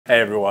Hey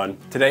everyone,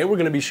 today we're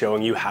going to be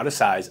showing you how to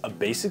size a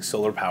basic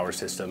solar power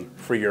system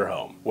for your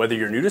home. Whether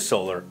you're new to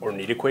solar or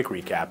need a quick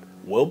recap,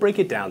 we'll break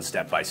it down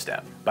step by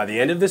step. By the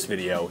end of this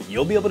video,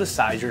 you'll be able to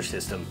size your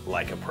system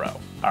like a pro.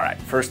 Alright,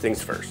 first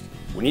things first.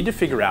 We need to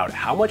figure out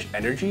how much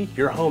energy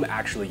your home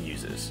actually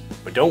uses.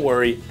 But don't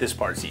worry, this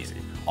part's easy.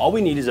 All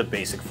we need is a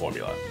basic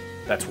formula.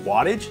 That's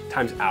wattage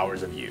times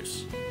hours of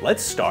use.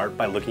 Let's start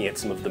by looking at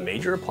some of the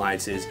major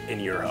appliances in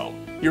your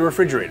home. Your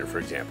refrigerator, for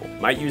example,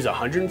 might use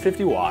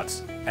 150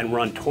 watts and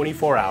run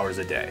 24 hours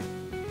a day.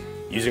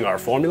 Using our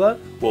formula,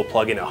 we'll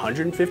plug in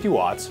 150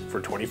 watts for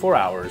 24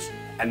 hours,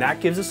 and that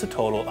gives us a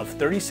total of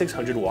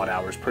 3,600 watt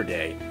hours per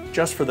day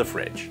just for the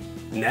fridge.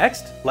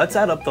 Next, let's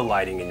add up the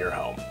lighting in your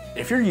home.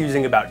 If you're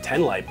using about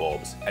 10 light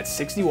bulbs at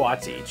 60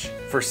 watts each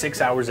for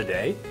 6 hours a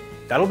day,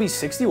 that'll be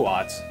 60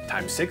 watts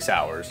times 6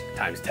 hours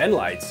times 10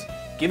 lights,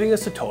 giving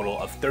us a total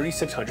of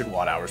 3,600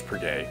 watt hours per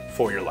day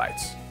for your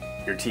lights.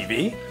 Your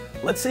TV?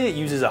 Let's say it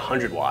uses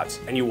 100 watts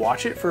and you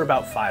watch it for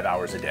about 5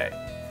 hours a day.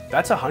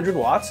 That's 100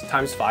 watts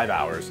times 5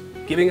 hours,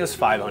 giving us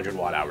 500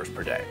 watt hours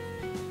per day.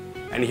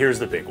 And here's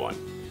the big one,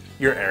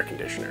 your air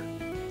conditioner.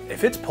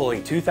 If it's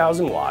pulling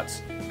 2,000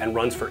 watts and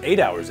runs for 8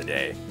 hours a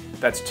day,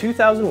 that's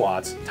 2,000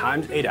 watts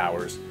times 8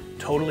 hours,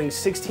 totaling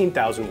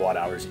 16,000 watt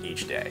hours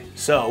each day.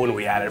 So when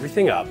we add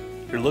everything up,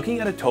 you're looking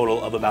at a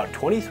total of about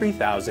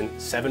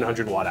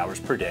 23,700 watt hours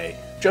per day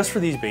just for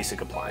these basic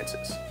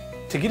appliances.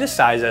 To get a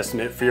size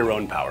estimate for your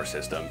own power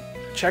system,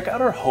 check out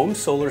our home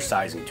solar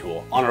sizing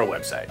tool on our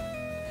website.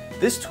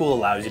 This tool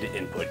allows you to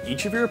input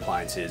each of your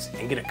appliances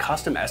and get a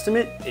custom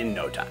estimate in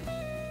no time.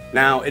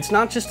 Now, it's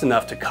not just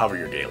enough to cover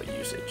your daily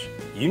usage.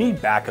 You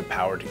need backup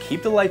power to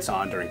keep the lights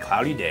on during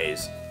cloudy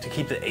days, to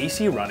keep the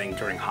AC running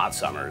during hot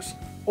summers,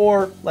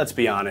 or, let's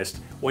be honest,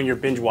 when you're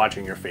binge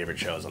watching your favorite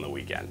shows on the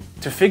weekend.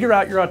 To figure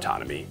out your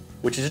autonomy,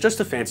 which is just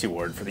a fancy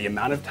word for the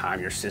amount of time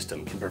your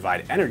system can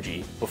provide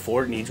energy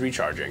before it needs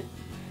recharging,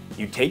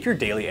 you take your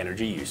daily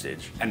energy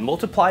usage and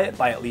multiply it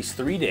by at least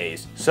 3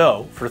 days.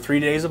 So, for 3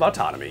 days of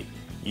autonomy,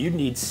 you'd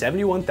need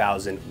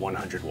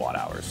 71,100 watt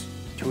hours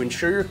to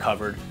ensure you're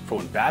covered for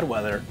when bad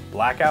weather,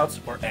 blackouts,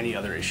 or any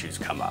other issues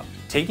come up.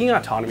 Taking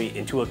autonomy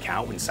into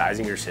account when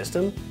sizing your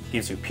system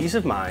gives you peace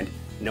of mind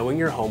knowing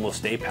your home will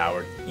stay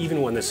powered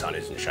even when the sun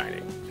isn't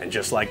shining. And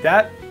just like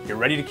that, you're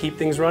ready to keep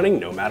things running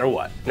no matter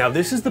what. Now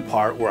this is the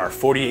part where our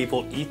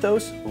 48-volt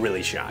ETHOS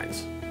really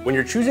shines. When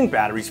you're choosing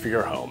batteries for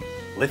your home,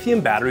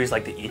 lithium batteries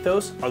like the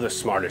ETHOS are the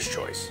smartest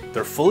choice.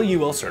 They're fully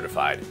UL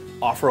certified,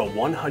 offer a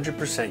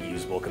 100%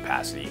 usable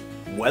capacity,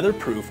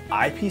 weatherproof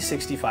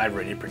IP65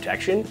 rated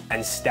protection,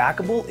 and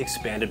stackable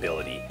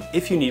expandability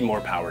if you need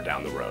more power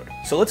down the road.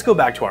 So let's go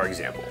back to our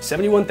example,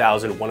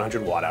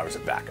 71,100 watt hours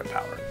of backup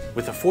power.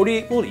 With a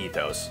 48-volt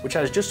ETHOS, which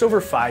has just over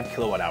 5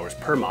 kilowatt hours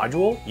per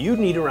module, you'd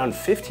need around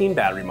 15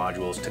 battery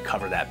modules to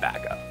cover that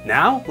backup.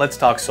 Now, let's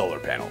talk solar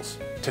panels.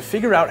 To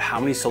figure out how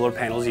many solar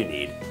panels you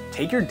need,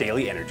 take your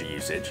daily energy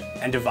usage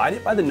and divide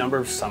it by the number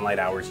of sunlight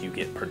hours you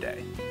get per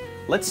day.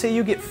 Let's say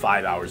you get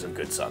 5 hours of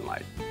good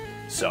sunlight.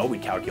 So we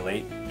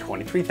calculate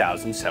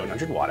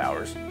 23,700 watt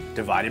hours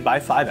divided by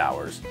 5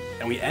 hours,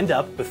 and we end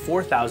up with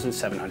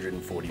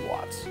 4,740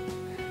 watts.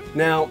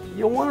 Now,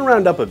 you'll want to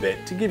round up a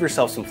bit to give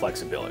yourself some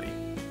flexibility.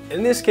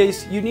 In this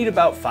case, you need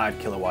about 5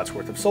 kilowatts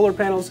worth of solar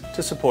panels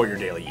to support your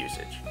daily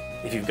usage.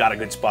 If you've got a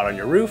good spot on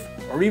your roof,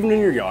 or even in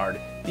your yard,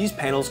 these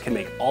panels can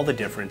make all the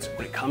difference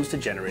when it comes to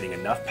generating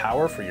enough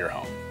power for your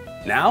home.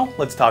 Now,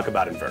 let's talk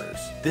about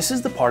inverters. This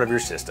is the part of your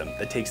system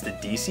that takes the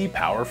DC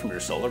power from your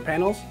solar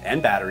panels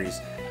and batteries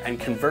and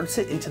converts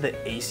it into the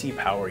AC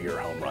power your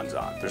home runs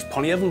on. There's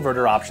plenty of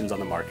inverter options on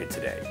the market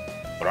today,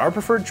 but our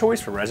preferred choice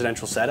for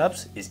residential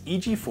setups is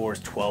EG4's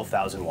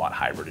 12,000 watt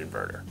hybrid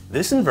inverter.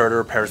 This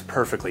inverter pairs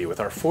perfectly with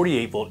our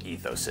 48-volt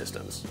ETHOS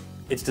systems.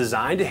 It's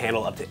designed to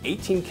handle up to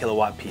 18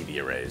 kilowatt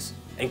PV arrays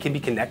and can be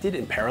connected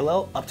in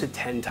parallel up to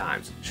 10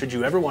 times should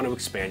you ever want to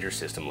expand your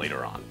system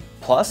later on.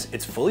 Plus,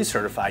 it's fully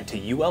certified to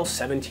UL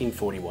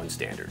 1741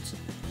 standards,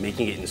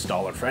 making it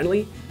installer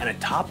friendly and a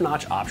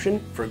top-notch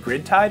option for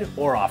grid-tied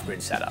or off-grid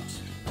setups.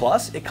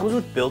 Plus, it comes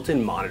with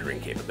built-in monitoring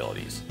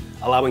capabilities,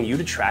 allowing you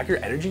to track your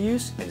energy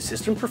use and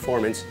system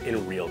performance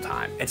in real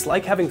time. It's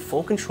like having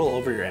full control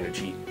over your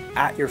energy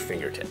at your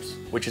fingertips,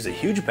 which is a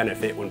huge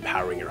benefit when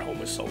powering your home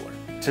with solar.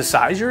 To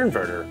size your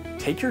inverter,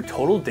 take your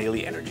total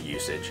daily energy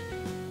usage.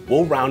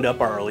 We'll round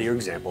up our earlier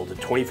example to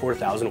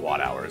 24,000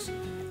 watt hours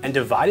and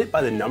divide it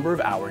by the number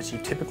of hours you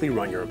typically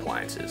run your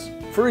appliances.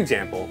 For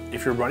example,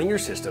 if you're running your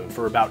system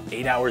for about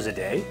 8 hours a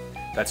day,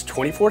 that's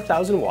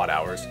 24,000 watt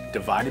hours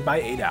divided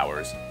by 8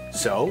 hours,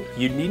 so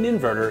you'd need an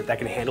inverter that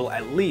can handle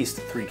at least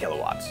 3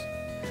 kilowatts.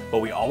 But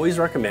we always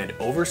recommend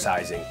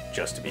oversizing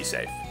just to be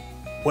safe.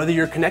 Whether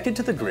you're connected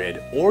to the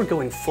grid or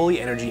going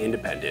fully energy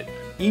independent,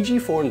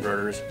 EG4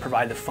 inverters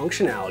provide the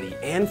functionality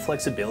and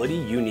flexibility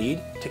you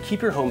need to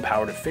keep your home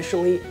powered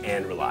efficiently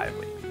and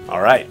reliably.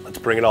 All right, let's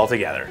bring it all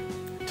together.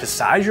 To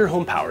size your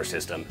home power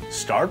system,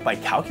 start by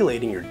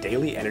calculating your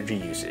daily energy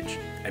usage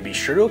and be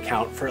sure to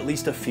account for at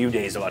least a few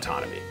days of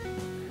autonomy.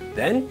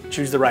 Then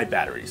choose the right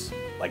batteries,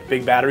 like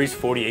BigBattery's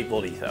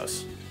 48-volt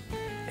ETHOS.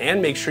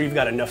 and make sure you've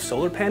got enough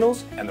solar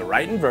panels and the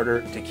right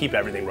inverter to keep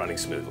everything running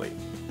smoothly.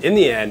 In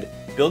the end,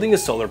 building a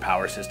solar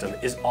power system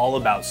is all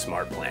about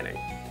smart planning.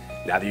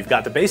 Now that you've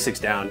got the basics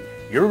down,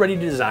 you're ready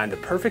to design the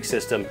perfect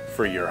system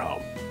for your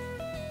home.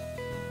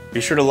 Be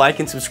sure to like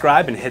and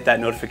subscribe and hit that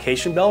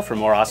notification bell for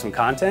more awesome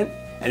content,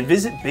 and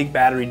visit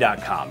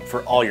BigBattery.com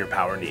for all your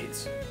power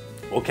needs.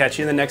 We'll catch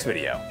you in the next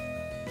video.